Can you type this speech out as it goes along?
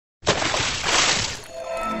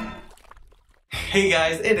Hey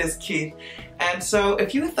guys, it is Keith, and so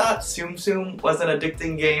if you thought Tsum Tsum was an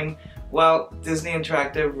addicting game, well, Disney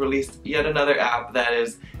Interactive released yet another app that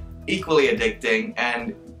is equally addicting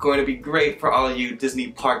and going to be great for all of you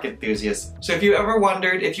Disney park enthusiasts. So if you ever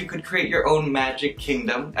wondered if you could create your own Magic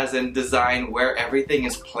Kingdom, as in design where everything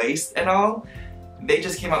is placed and all, they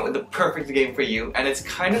just came out with the perfect game for you, and it's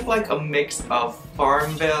kind of like a mix of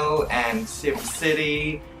Farmville and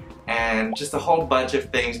SimCity and just a whole bunch of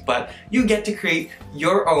things, but you get to create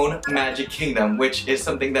your own Magic Kingdom, which is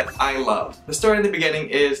something that I love. The story in the beginning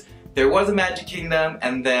is there was a Magic Kingdom,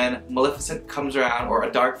 and then Maleficent comes around, or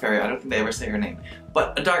a dark fairy, I don't think they ever say her name,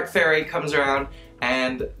 but a dark fairy comes around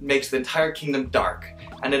and makes the entire kingdom dark.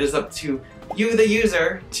 And it is up to you, the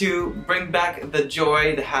user, to bring back the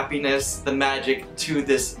joy, the happiness, the magic to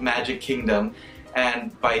this Magic Kingdom.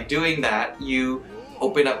 And by doing that, you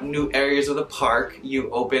open up new areas of the park, you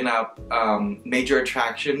open up major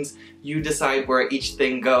attractions, you decide where each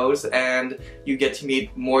thing goes, and you get to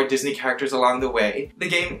meet more Disney characters along the way. The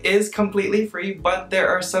game is completely free, but there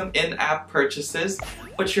are some in-app purchases,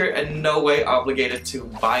 but you're in no way obligated to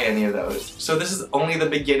buy any of those. So this is only the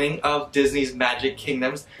beginning of Disney's Magic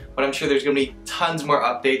Kingdoms, but I'm sure there's gonna be tons more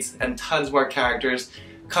updates and tons more characters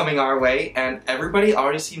coming our way, and everybody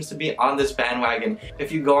already seems to be on this bandwagon.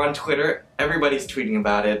 If you go on Twitter, everybody's tweeting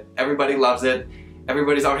about it, everybody loves it,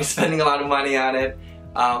 everybody's already spending a lot of money on it.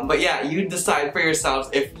 But yeah, you decide for yourselves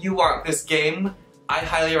if you want this game. I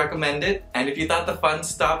highly recommend it, and if you thought the fun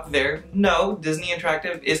stopped there, no, Disney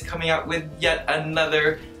Interactive is coming out with yet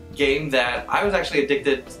another game that I was actually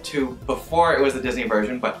addicted to before it was the Disney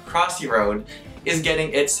version, but Crossy Road is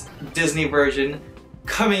getting its Disney version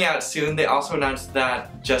coming out soon. They also announced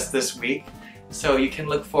that just this week, so you can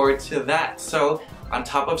look forward to that. So on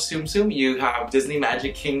top of Tsum Tsum, you have Disney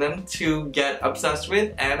Magic Kingdom to get obsessed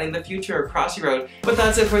with, and in the future, Crossy Road. But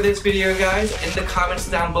that's it for this video, guys. In the comments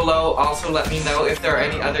down below, also let me know if there are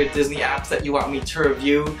any other Disney apps that you want me to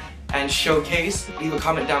review and showcase. Leave a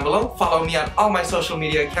comment down below, follow me on all my social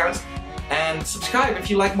media accounts, and subscribe if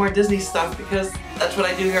you like more Disney stuff, because that's what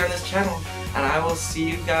I do here on this channel. And I will see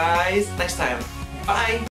you guys next time. Bye!